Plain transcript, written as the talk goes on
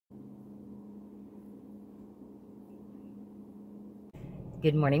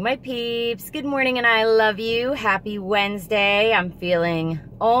Good morning, my peeps. Good morning, and I love you. Happy Wednesday. I'm feeling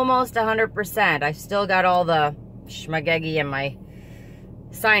almost 100%. I've still got all the schmagegi in my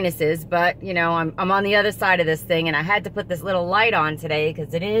sinuses, but, you know, I'm on the other side of this thing, and I had to put this little light on today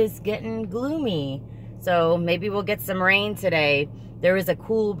because it is getting gloomy. So maybe we'll get some rain today. There is a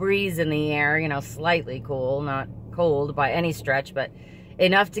cool breeze in the air, you know, slightly cool, not cold by any stretch, but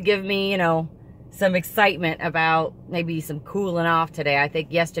enough to give me, you know, some excitement about maybe some cooling off today. I think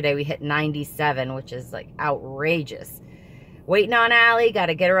yesterday we hit 97, which is like outrageous. Waiting on Allie, got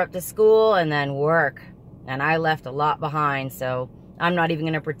to get her up to school and then work. And I left a lot behind, so I'm not even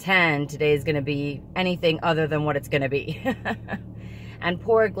going to pretend today is going to be anything other than what it's going to be. And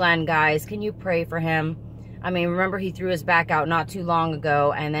poor Glenn, guys, can you pray for him? I mean, remember he threw his back out not too long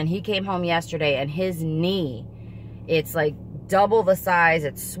ago, and then he came home yesterday and his knee, it's like double the size.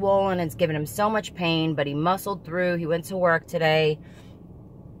 It's swollen. It's giving him so much pain, but he muscled through. He went to work today,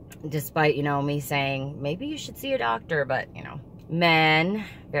 despite, you know, me saying, maybe you should see a doctor, but, you know, men,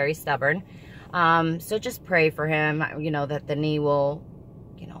 very stubborn. So just pray for him, you know, that the knee will,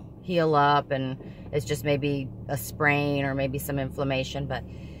 you know, heal up, and it's just maybe a sprain or maybe some inflammation. But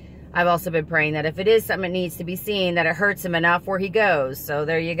I've also been praying that if it is something that needs to be seen, that it hurts him enough where he goes. So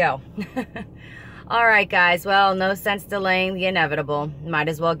there you go. All right, guys. Well, no sense delaying the inevitable. Might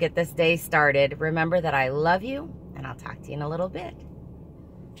as well get this day started. Remember that I love you, and I'll talk to you in a little bit.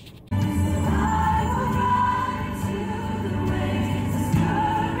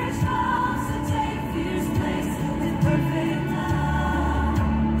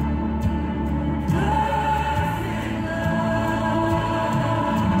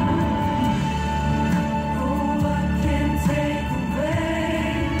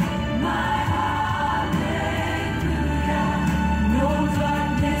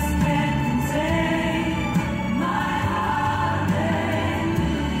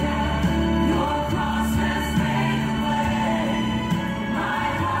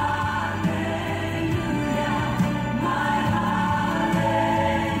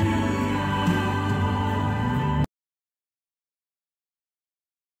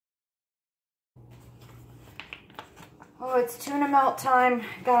 Oh, it's tuna melt time,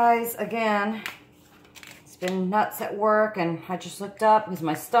 guys, again. It's been nuts at work, and I just looked up because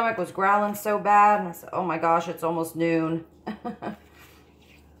my stomach was growling so bad, and I said, oh my gosh, it's almost noon.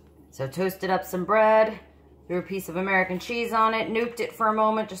 So toasted up some bread, threw a piece of American cheese on it, nuked it for a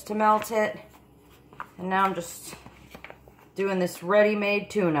moment just to melt it, and now I'm just doing this ready-made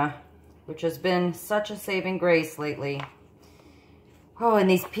tuna, which has been such a saving grace lately. Oh, and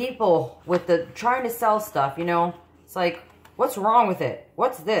these people with the trying to sell stuff, you know, it's like, what's wrong with it?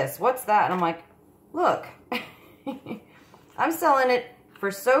 What's this? What's that? And I'm like, look, I'm selling it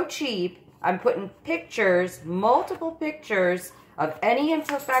for so cheap. I'm putting pictures, multiple pictures of any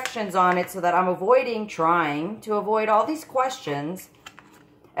imperfections on it so that I'm trying to avoid all these questions.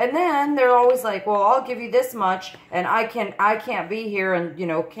 And then they're always like, well, I'll give you this much, and I can't be here, and, you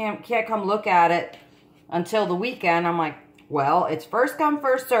know, can't come look at it until the weekend. I'm like, well, it's first come,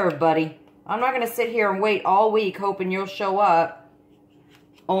 first serve, buddy. I'm not going to sit here and wait all week hoping you'll show up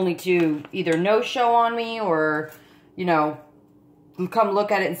only to either no show on me or, you know, come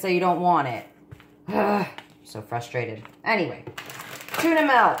look at it and say you don't want it. So frustrated. Anyway, tuna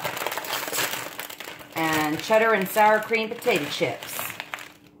melt and cheddar and sour cream potato chips.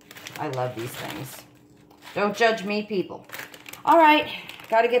 I love these things. Don't judge me, people. All right,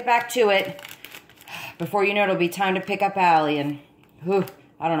 got to get back to it. Before you know it, it'll be time to pick up Allie, and whew,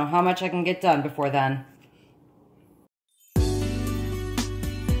 I don't know how much I can get done before then.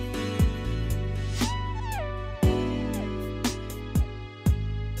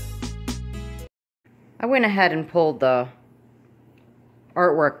 I went ahead and pulled the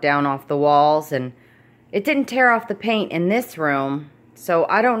artwork down off the walls, and it didn't tear off the paint in this room. So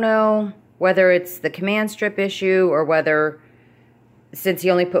I don't know whether it's the command strip issue or whether, since he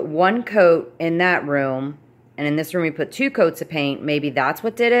only put one coat in that room, and in this room he put 2 coats of paint, maybe that's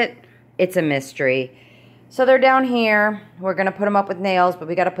what did it. It's a mystery. So they're down here. We're going to put them up with nails, but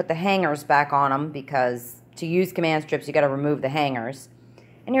we got to put the hangers back on them because to use command strips, you got to remove the hangers.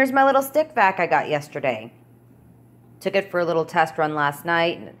 And here's my little stick vac I got yesterday. Took it for a little test run last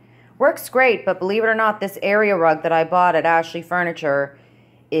night. Works great, but believe it or not, this area rug that I bought at Ashley Furniture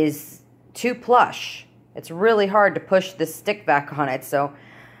is too plush. It's really hard to push this stick vac on it, so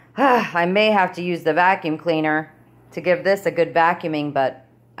I may have to use the vacuum cleaner to give this a good vacuuming, but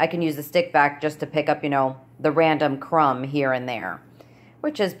I can use the stick vac just to pick up, you know, the random crumb here and there,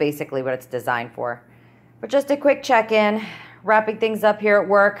 which is basically what it's designed for. But just a quick check-in, wrapping things up here at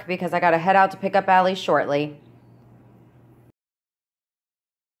work because I got to head out to pick up Allie shortly.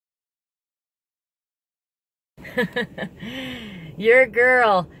 Your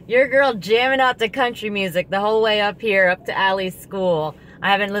girl jamming out to country music the whole way up here, up to Allie's school. I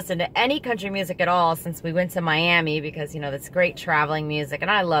haven't listened to any country music at all since we went to Miami because, you know, that's great traveling music.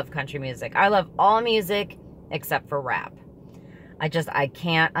 And I love country music. I love all music except for rap. I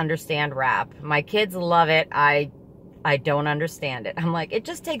can't understand rap. My kids love it. I don't understand it. I'm like, it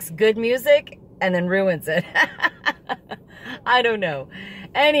just takes good music and then ruins it. I don't know.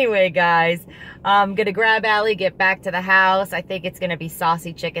 Anyway, guys, I'm going to grab Allie, get back to the house. I think it's going to be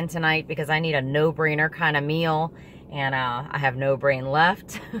saucy chicken tonight because I need a no-brainer kind of meal. And I have no brain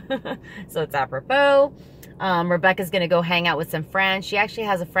left. So it's apropos. Rebecca's going to go hang out with some friends. She actually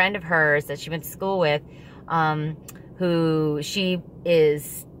has a friend of hers that she went to school with who she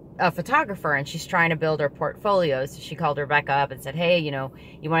is a photographer and she's trying to build her portfolio. So she called Rebecca up and said, hey, you know,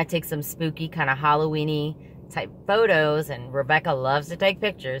 you want to take some spooky kind of Halloween-y type photos? And Rebecca loves to take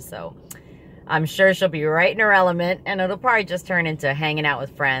pictures. So I'm sure she'll be right in her element and it'll probably just turn into hanging out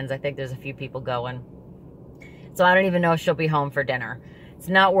with friends. I think there's a few people going. So I don't even know if she'll be home for dinner. It's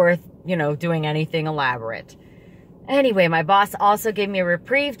not worth, you know, doing anything elaborate. Anyway, my boss also gave me a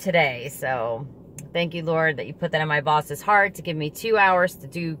reprieve today. So thank you, Lord, that you put that in my boss's heart to give me 2 hours to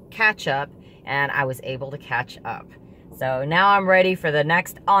do catch up. And I was able to catch up. So now I'm ready for the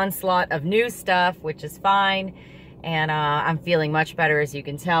next onslaught of new stuff, which is fine. And I'm feeling much better, as you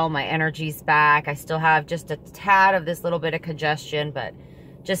can tell. My energy's back. I still have just a tad of this little bit of congestion, but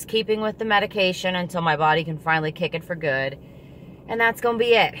just keeping with the medication until my body can finally kick it for good. And that's going to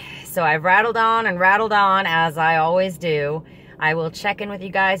be it. So I've rattled on and rattled on, as I always do. I will check in with you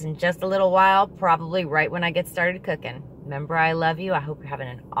guys in just a little while, probably right when I get started cooking. Remember, I love you. I hope you're having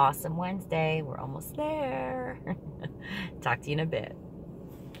an awesome Wednesday. We're almost there. Talk to you in a bit.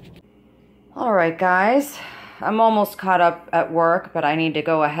 All right, guys. I'm almost caught up at work, but I need to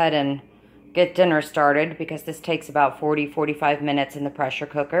go ahead and get dinner started because this takes about 40-45 minutes in the pressure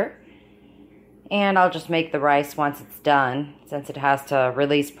cooker. And I'll just make the rice once it's done since it has to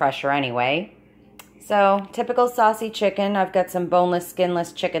release pressure anyway. So, typical saucy chicken. I've got some boneless,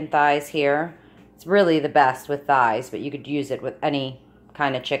 skinless chicken thighs here. It's really the best with thighs, but you could use it with any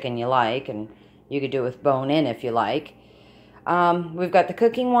kind of chicken you like, and you could do it with bone in if you like. We've got the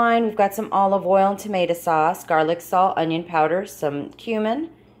cooking wine, we've got some olive oil and tomato sauce, garlic salt, onion powder, some cumin,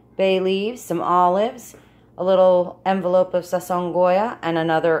 bay leaves, some olives, a little envelope of sazon Goya, and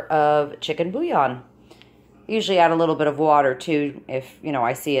another of chicken bouillon. Usually add a little bit of water too if, you know,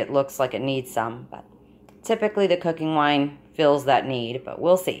 I see it looks like it needs some, but typically the cooking wine fills that need, but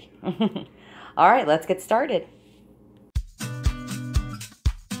we'll see. All right, let's get started.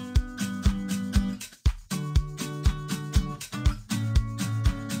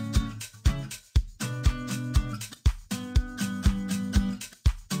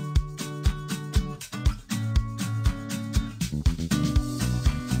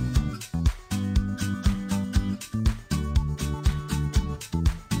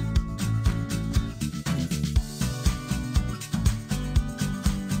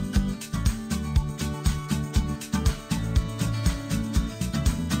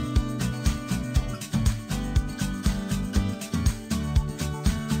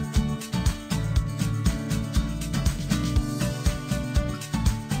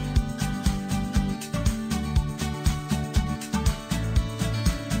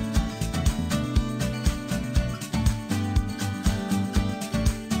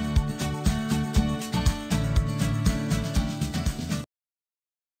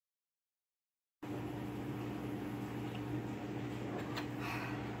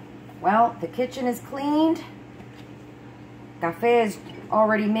 Well, the kitchen is cleaned. Cafe is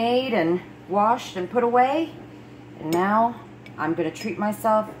already made and washed and put away. And now I'm going to treat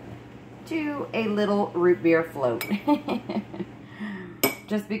myself to a little root beer float.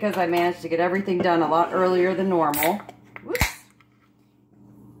 Just because I managed to get everything done a lot earlier than normal. Whoops.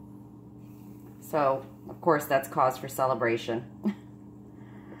 So, of course, that's cause for celebration.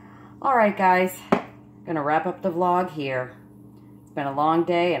 Alright, guys. Gonna wrap up the vlog here. It's been a long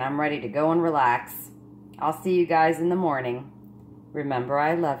day and I'm ready to go and relax. I'll see you guys in the morning. Remember,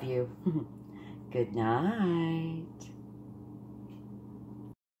 I love you. Good night.